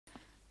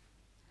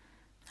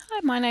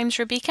my name's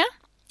Rebecca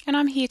and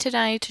I'm here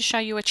today to show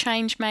you a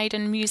change made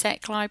in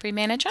MUSAC Library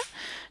Manager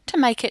to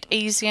make it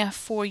easier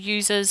for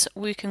users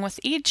working with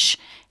Edge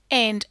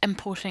and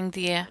importing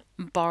their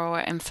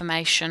borrower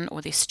information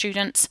or their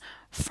students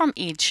from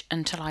Edge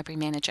into Library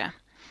Manager.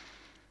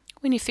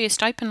 When you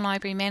first open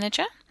Library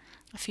Manager,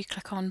 if you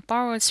click on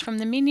Borrowers from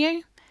the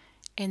menu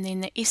and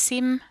then the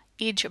SM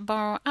Edge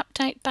Borrower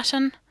Update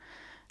button,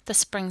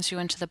 this brings you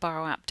into the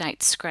Borrower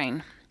Update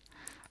screen.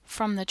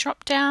 From the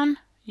drop down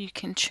you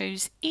can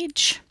choose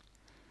Edge.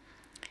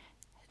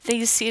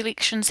 These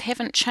selections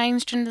haven't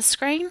changed in the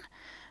screen,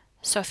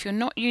 so if you're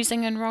not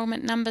using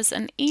enrolment numbers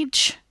in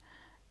Edge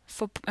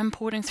for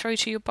importing through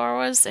to your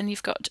borrowers and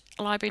you've got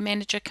Library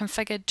Manager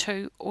configured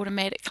to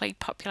automatically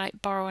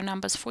populate borrower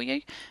numbers for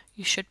you,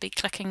 you should be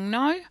clicking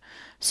No,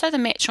 so the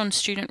match on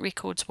student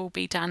records will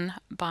be done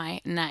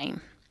by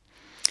name.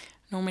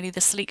 Normally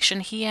the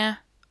selection here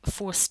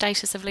for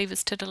status of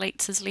leavers to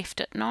deletes is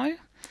left at No.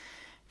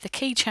 The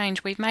key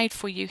change we've made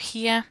for you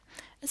here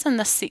is in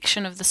this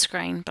section of the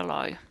screen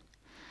below.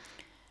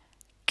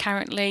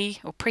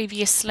 Currently, or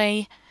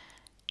previously,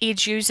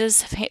 Edge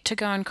users have had to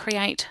go and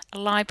create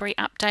library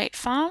update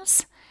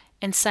files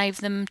and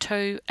save them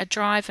to a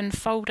drive and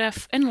folder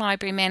in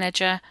Library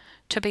Manager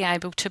to be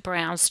able to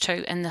browse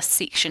to in this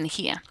section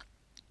here.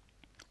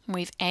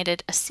 We've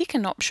added a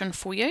second option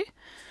for you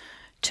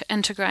to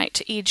integrate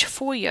to Edge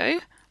for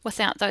you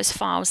without those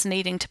files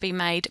needing to be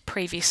made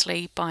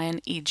previously by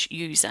an Edge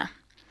user.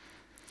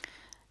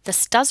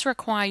 This does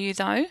require you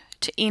though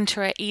to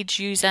enter an Edge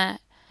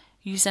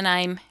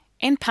username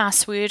and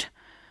password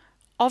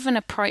of an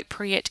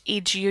appropriate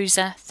Edge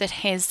user that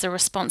has the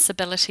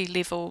responsibility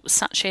level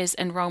such as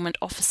Enrolment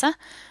Officer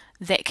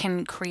that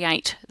can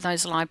create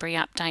those library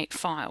update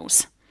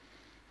files.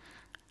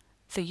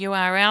 The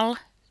URL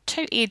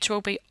to Edge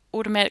will be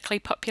automatically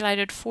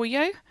populated for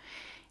you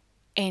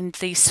and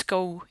the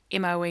school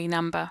MOE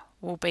number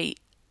will be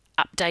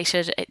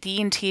updated at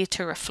the end here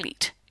to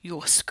reflect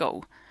your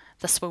school.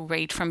 This will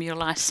read from your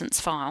license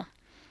file.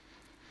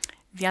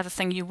 The other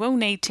thing you will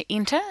need to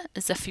enter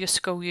is if your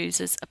school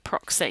uses a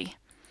proxy.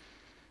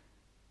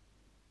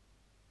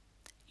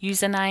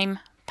 Username,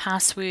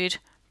 password,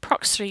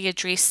 proxy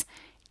address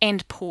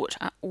and port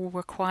are all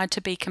required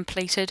to be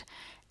completed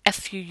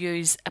if you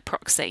use a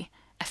proxy.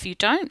 If you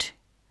don't,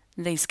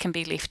 these can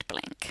be left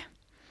blank.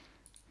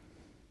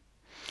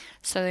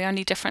 So the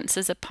only difference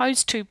is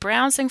opposed to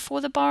browsing for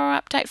the borrower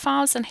update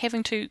files and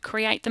having to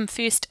create them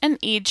first in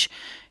Edge,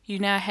 you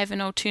now have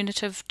an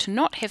alternative to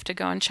not have to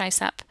go and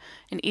chase up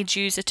an Edge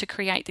user to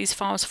create these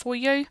files for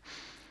you.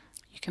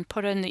 You can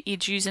put in the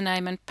Edge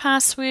username and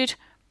password,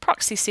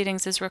 proxy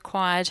settings as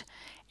required,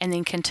 and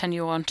then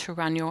continue on to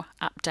run your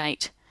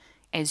update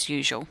as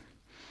usual.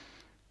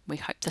 We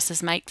hope this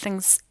has made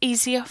things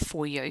easier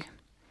for you.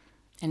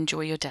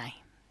 Enjoy your day.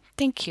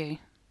 Thank you.